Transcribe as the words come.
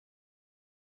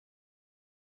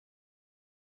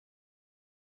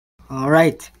All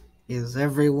right, is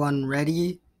everyone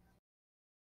ready?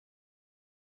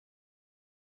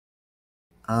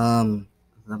 The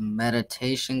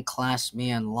meditation class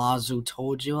me and Lazuli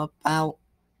told you about?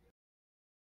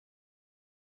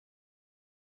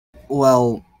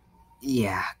 Well,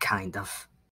 yeah, kind of.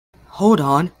 Hold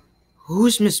on,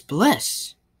 who's Miss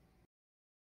Bliss?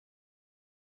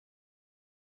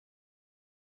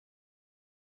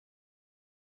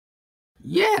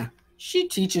 Yeah, she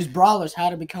teaches brawlers how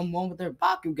to become one with their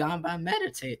Bakugan by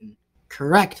meditating.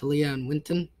 Correct, Leah and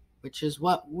Wynton, which is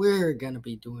what we're gonna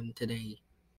be doing today.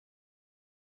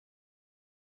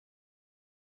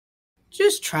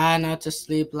 Just try not to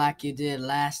sleep like you did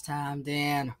last time,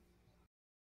 Dan.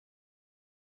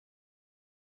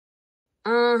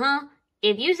 Uh-huh,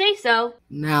 if you say so.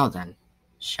 Now then,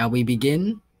 shall we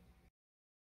begin?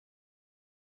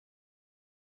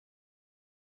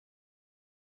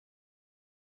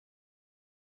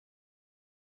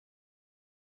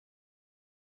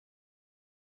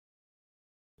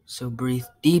 So breathe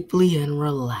deeply and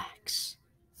relax.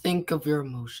 Think of your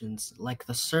emotions like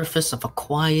the surface of a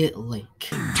quiet lake.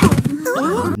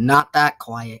 Not that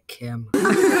quiet, Kim.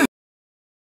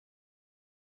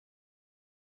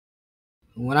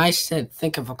 When I said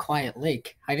think of a quiet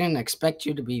lake, I didn't expect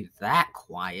you to be that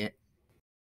quiet.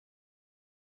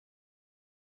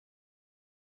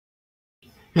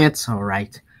 It's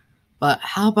alright. But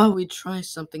how about we try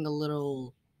something a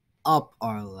little up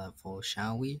our level,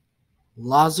 shall we?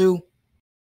 Lazuli?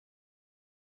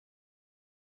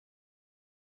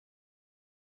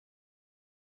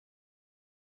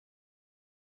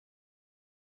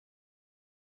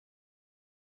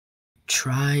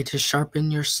 Try to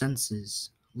sharpen your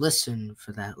senses. Listen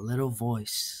for that little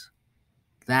voice.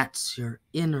 That's your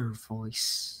inner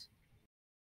voice.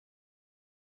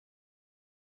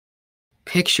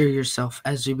 Picture yourself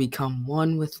as you become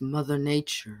one with Mother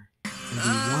Nature and be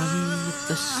one with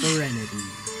the serenity.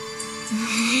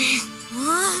 I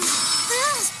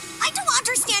don't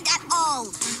understand at all.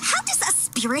 How does a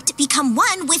spirit become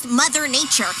one with Mother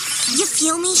Nature? You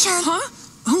feel me, Sean? Huh?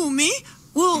 Who, me?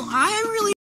 Well, I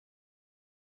really...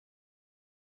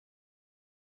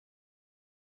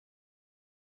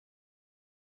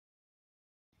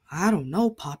 I don't know,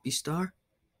 Poppy Star.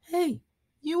 Hey,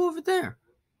 you over there.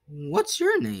 What's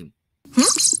your name?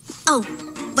 Oh,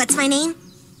 what's my name?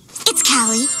 It's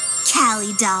Callie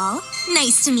Dahl.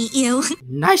 Nice to meet you.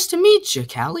 Nice to meet you,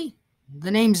 Callie.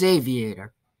 The name's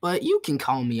Aviator, but you can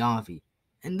call me Avi.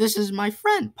 And this is my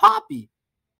friend, Poppi.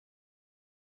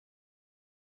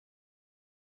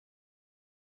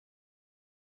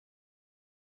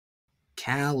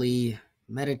 Callie,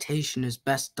 meditation is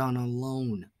best done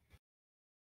alone.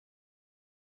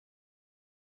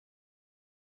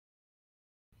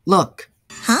 Look.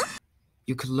 Huh?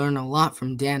 You could learn a lot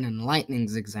from Dan and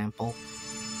Lightning's example.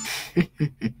 They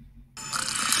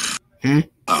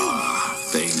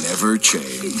never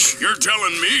change. You're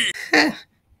telling me?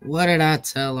 What did I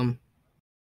tell him?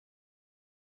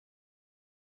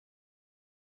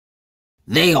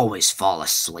 They always fall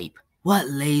asleep. What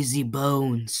lazy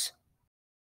bones.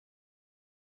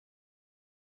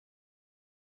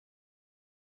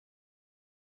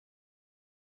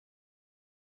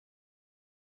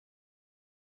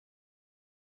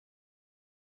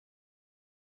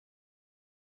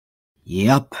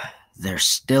 Yep, they're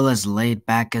still as laid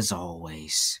back as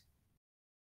always.